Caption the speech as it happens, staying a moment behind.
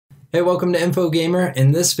Hey, welcome to Info Gamer.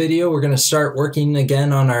 In this video, we're going to start working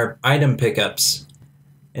again on our item pickups.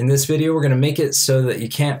 In this video, we're going to make it so that you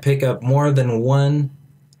can't pick up more than one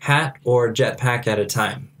hat or jetpack at a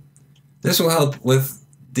time. This will help with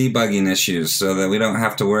debugging issues so that we don't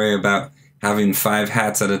have to worry about having 5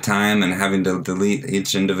 hats at a time and having to delete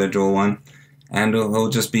each individual one. And it'll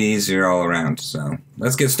just be easier all around. So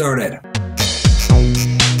let's get started.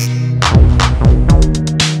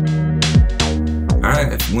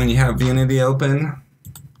 Alright, when you have Unity open,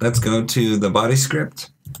 let's go to the body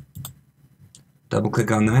script. Double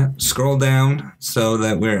click on that. Scroll down so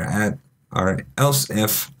that we're at our else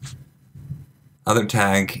if other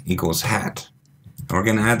tag equals hat. And we're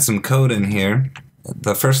going to add some code in here.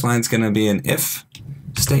 The first line is going to be an if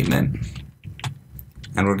statement.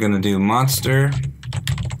 And we're going to do monster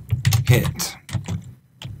hit.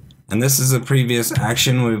 And this is a previous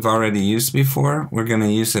action we've already used before. We're going to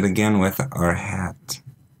use it again with our hat.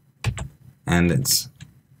 And it's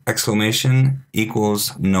exclamation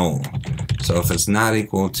equals null. So if it's not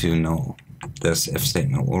equal to null, this if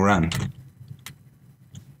statement will run.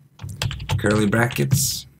 Curly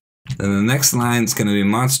brackets. Then the next line is going to be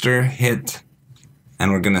monster hit.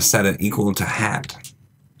 And we're going to set it equal to hat.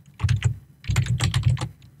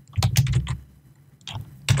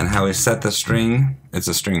 And how we set the string, it's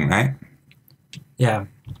a string, right? Yeah,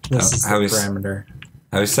 this is the parameter.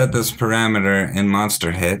 How we set this parameter in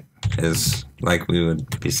monster hit is like we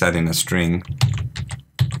would be setting a string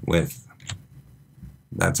with,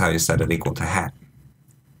 that's how you set it equal to hat.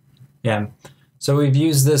 Yeah, so we've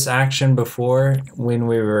used this action before when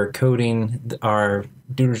we were coding our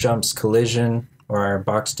Doodle Jump's collision or our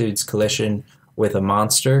Box Dude's collision with a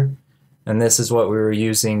monster. And this is what we were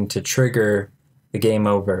using to trigger the game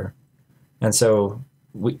over. And so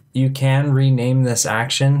you can rename this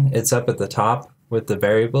action. It's up at the top with the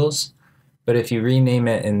variables. But if you rename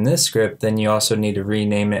it in this script, then you also need to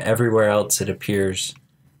rename it everywhere else it appears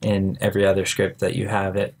in every other script that you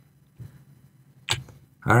have it.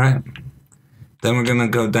 Alright. Then we're going to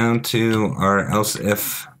go down to our else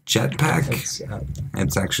if jetpack.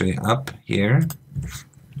 It's actually up here.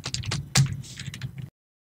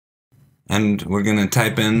 And we're going to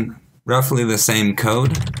type in roughly the same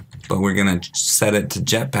code, but we're going to set it to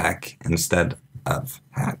jetpack instead of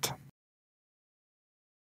hat.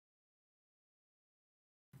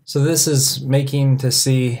 So this is making to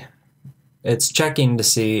see, it's checking to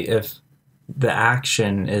see if the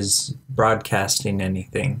action is broadcasting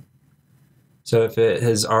anything. So if it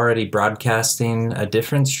is already broadcasting a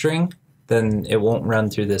different string, then it won't run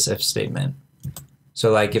through this if statement.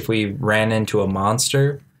 So like if we ran into a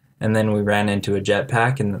monster, and then we ran into a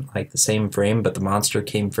jetpack in like the same frame, but the monster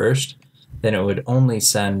came first, then it would only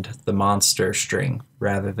send the monster string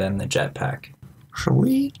rather than the jetpack.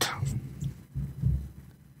 Sweet.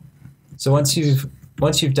 So once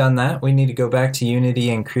you've done that, we need to go back to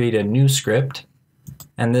Unity and create a new script.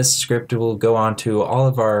 And this script will go onto all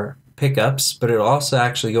of our pickups, but it'll also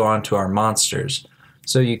actually go onto our monsters.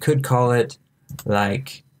 So you could call it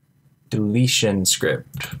like deletion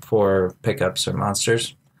script for pickups or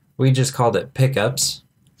monsters. We just called it pickups,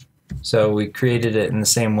 so we created it in the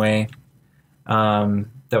same way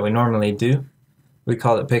that we normally do. We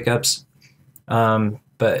call it pickups,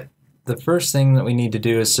 but the first thing that we need to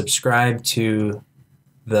do is subscribe to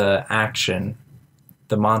the action,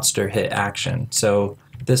 the monster hit action. So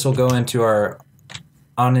this will go into our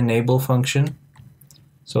onEnable function.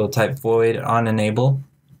 So we'll type void onEnable.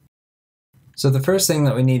 So the first thing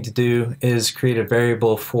that we need to do is create a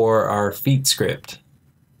variable for our feat script.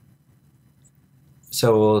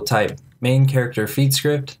 So we'll type main character feat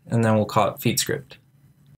script, and then we'll call it feat script.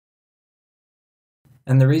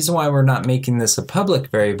 And the reason why we're not making this a public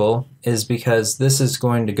variable is because this is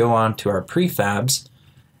going to go on to our prefabs.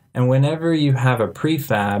 And whenever you have a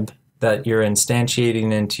prefab that you're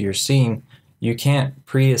instantiating into your scene, you can't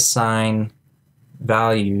pre-assign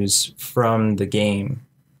values from the game.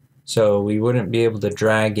 So we wouldn't be able to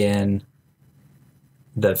drag in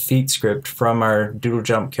the feat script from our Doodle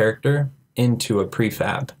Jump character into a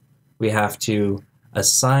prefab. We have to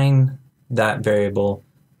assign that variable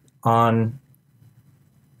on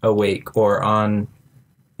awake or on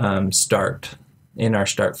start in our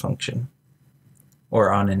start function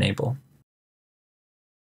or on enable.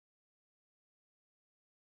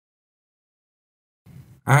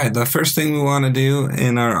 Alright, the first thing we want to do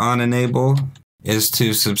in our onEnable is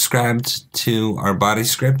to subscribe to our body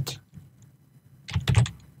script.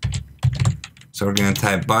 So we're going to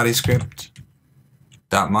type body script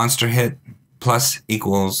dot monster hit plus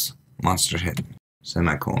equals monster hit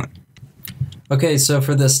semicolon. Okay, so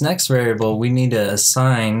for this next variable, we need to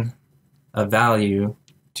assign a value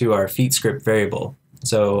to our feat script variable.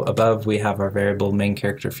 So above we have our variable main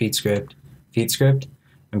character feat script,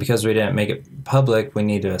 and because we didn't make it public, we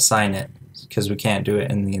need to assign it because we can't do it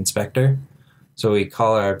in the inspector. So we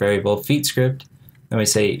call our variable feat script, then we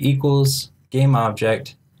say equals game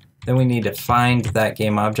object, then we need to find that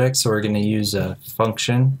game object, so we're going to use a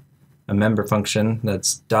function, a member function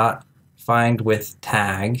that's dot find with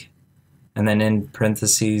tag, and then in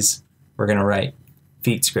parentheses we're going to write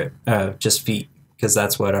feat script, just feat, because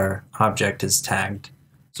that's what our object is tagged.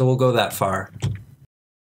 So we'll go that far.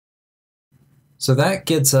 So that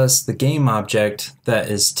gets us the game object that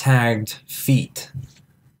is tagged feat,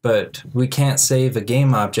 but we can't save a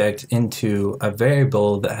game object into a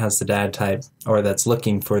variable that has the data type or that's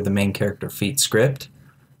looking for the main character feat script.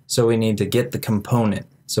 So we need to get the component.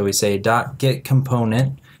 So we say dot get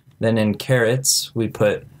component, then in carets we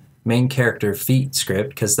put main character feat script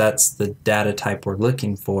because that's the data type we're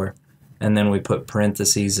looking for, and then we put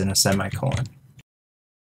parentheses and a semicolon.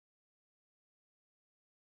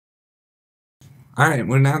 Alright,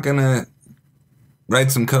 we're now going to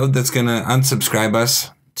write some code that's going to unsubscribe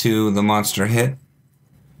us to the monster hit.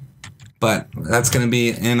 But that's going to be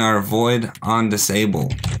in our void on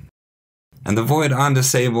disable. And the void on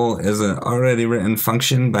disable is an already written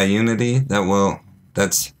function by Unity that will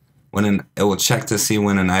it will check to see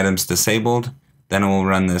when an item's disabled. Then it will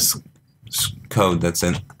run this code that's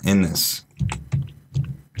in the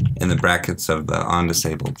brackets of the on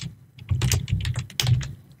disabled.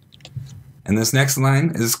 And this next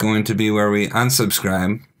line is going to be where we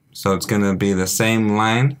unsubscribe. So it's going to be the same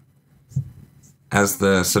line as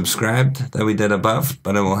the subscribed that we did above,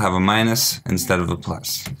 but it will have a minus instead of a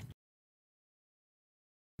plus. And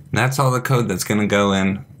that's all the code that's going to go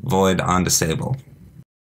in void on disable.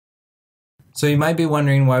 So you might be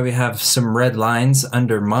wondering why we have some red lines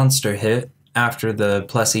under monster hit after the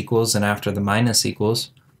plus equals and after the minus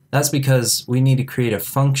equals. That's because we need to create a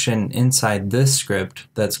function inside this script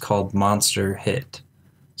that's called monster hit.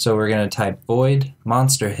 So we're going to type void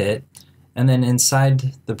monster hit, and then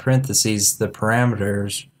inside the parentheses, the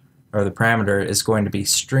parameters, or the parameter is going to be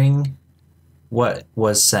string what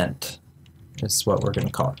was sent. Is what we're going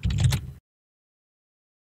to call it.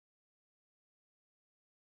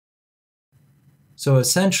 So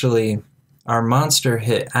essentially, our monster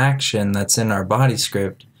hit action that's in our body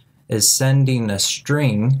script is sending a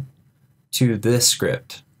string to this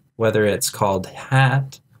script, whether it's called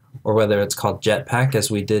hat or whether it's called jetpack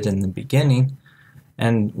as we did in the beginning.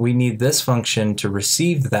 And we need this function to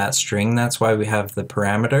receive that string. That's why we have the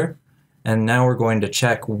parameter. And now we're going to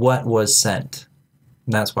check what was sent.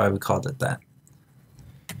 And that's why we called it that.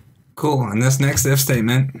 Cool. And this next if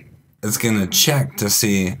statement is going to check to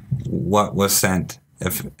see what was sent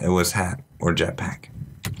if it was hat or jetpack.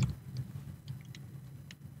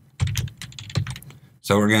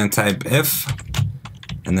 So we're going to type if,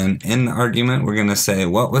 and then in the argument we're going to say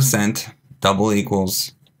what was sent double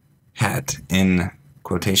equals hat in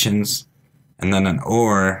quotations, and then an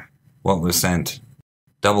or what was sent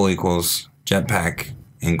double equals jetpack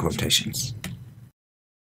in quotations.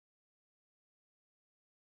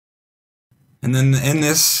 And then in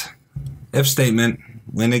this if statement,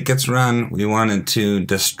 when it gets run, we want it to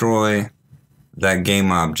destroy that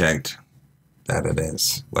game object that it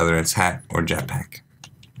is, whether it's hat or jetpack.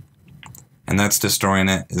 And that's destroying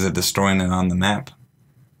it. Is it destroying it on the map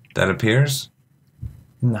that appears?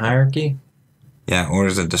 In the hierarchy? Yeah, or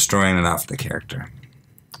is it destroying it off the character?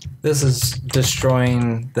 This is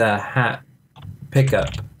destroying the hat pickup.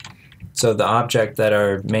 So the object that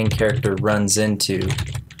our main character runs into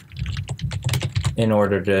in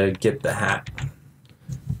order to get the hat.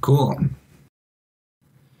 Cool.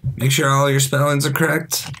 Make sure all your spellings are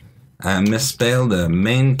correct. I misspelled the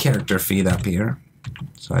main character feed up here,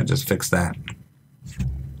 so I just fixed that.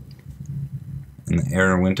 And the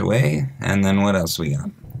error went away, and then what else we got?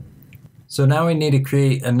 So now we need to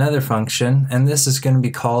create another function, and this is going to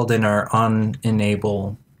be called in our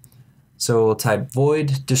onEnable. So we'll type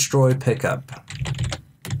void destroy pickup,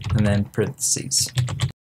 and then parentheses.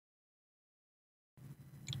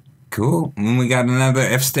 Cool. And we got another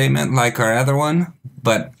if statement like our other one,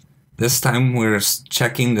 but this time we're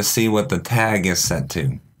checking to see what the tag is set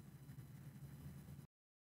to.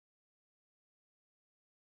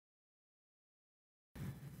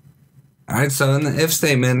 Alright, so in the if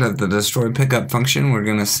statement of the destroy pickup function, we're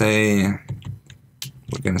gonna say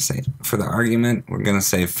for the argument, we're gonna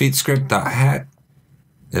say featscript.hat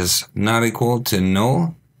is not equal to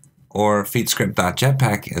null, or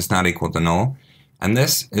featscript.jetpack is not equal to null. And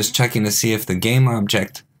this is checking to see if the game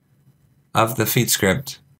object of the feat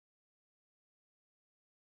script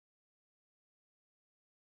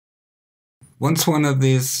Once one of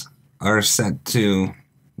these are set to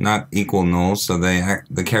not equal null, so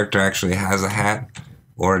the character actually has a hat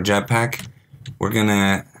or a jetpack, we're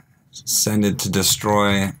gonna send it to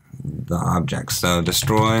destroy the object. So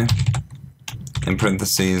destroy, in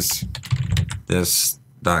parentheses, this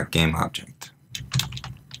 .game object.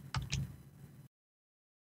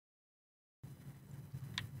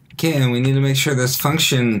 Okay, and we need to make sure this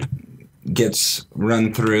function gets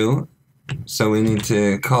run through. So we need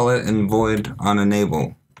to call it and void on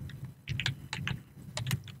enable.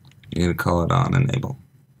 You need to call it on enable.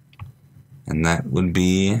 And that would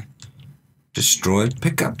be destroy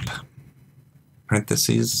pickup,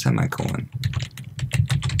 parentheses, semicolon.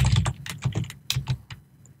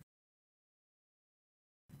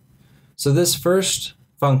 So this first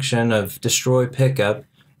function of destroy pickup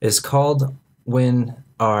is called when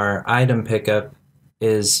our item pickup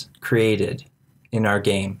is created in our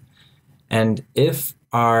game. And if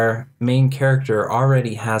our main character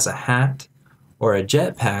already has a hat or a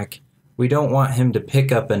jetpack, we don't want him to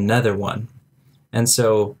pick up another one. And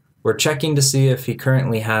so we're checking to see if he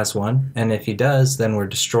currently has one, and if he does, then we're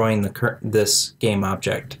destroying this game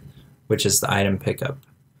object, which is the item pickup.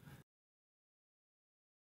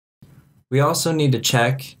 We also need to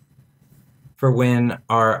check for when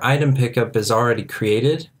our item pickup is already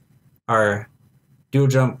created, our dual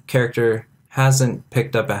jump character hasn't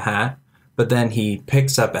picked up a hat, but then he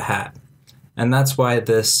picks up a hat. And that's why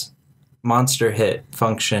this monster hit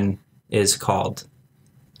function is called,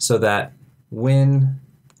 so that when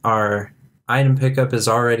our item pickup is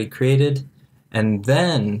already created, and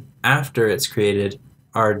then after it's created,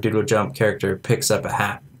 our doodle jump character picks up a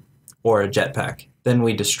hat or a jetpack, then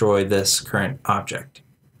we destroy this current object.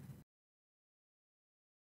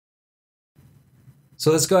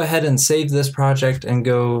 So let's go ahead and save this project and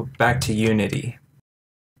go back to Unity.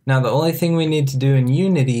 Now the only thing we need to do in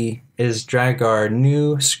Unity is drag our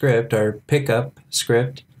new script, our pickup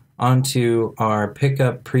script, onto our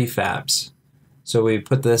pickup prefabs. So we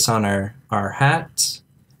put this on our hats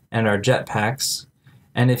and our jetpacks.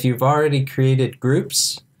 And if you've already created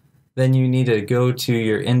groups, then you need to go to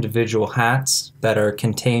your individual hats that are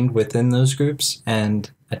contained within those groups and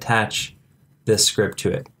attach this script to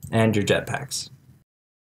it and your jetpacks.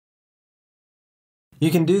 You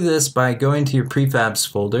can do this by going to your prefabs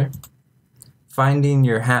folder, finding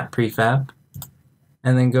your hat prefab,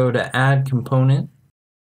 and then go to add component,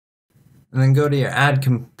 and then go to your add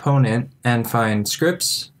component and find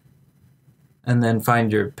scripts, and then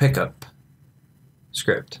find your pickup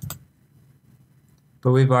script.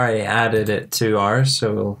 But we've already added it to ours,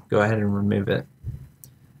 so we'll go ahead and remove it.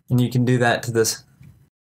 And you can do that to this.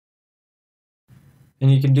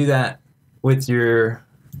 And you can do that with your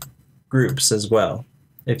groups as well.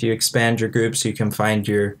 If you expand your groups, you can find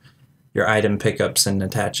your item pickups and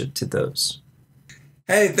attach it to those.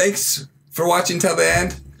 Hey, thanks for watching till the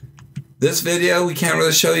end. This video, we can't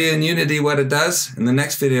really show you in Unity what it does. In the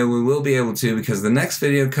next video, we will be able to, because the next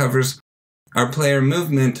video covers our player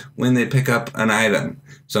movement when they pick up an item.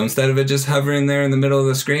 So instead of it just hovering there in the middle of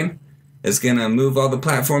the screen, it's going to move all the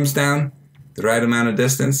platforms down the right amount of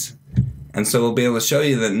distance. And so we'll be able to show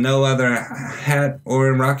you that no other hat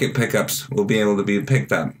or rocket pickups will be able to be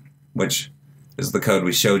picked up, which is the code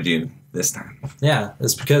we showed you this time. Yeah,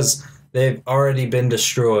 it's because they've already been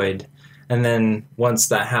destroyed. And then once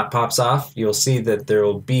that hat pops off, you'll see that there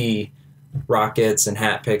will be rockets and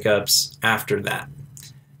hat pickups after that.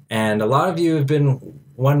 And a lot of you have been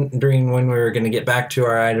wondering when we were going to get back to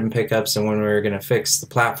our item pickups and when we were going to fix the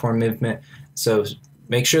platform movement. So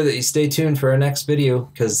make sure that you stay tuned for our next video,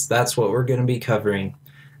 because that's what we're going to be covering.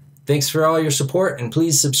 Thanks for all your support, and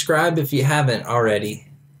please subscribe if you haven't already,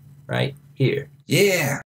 right here. Yeah.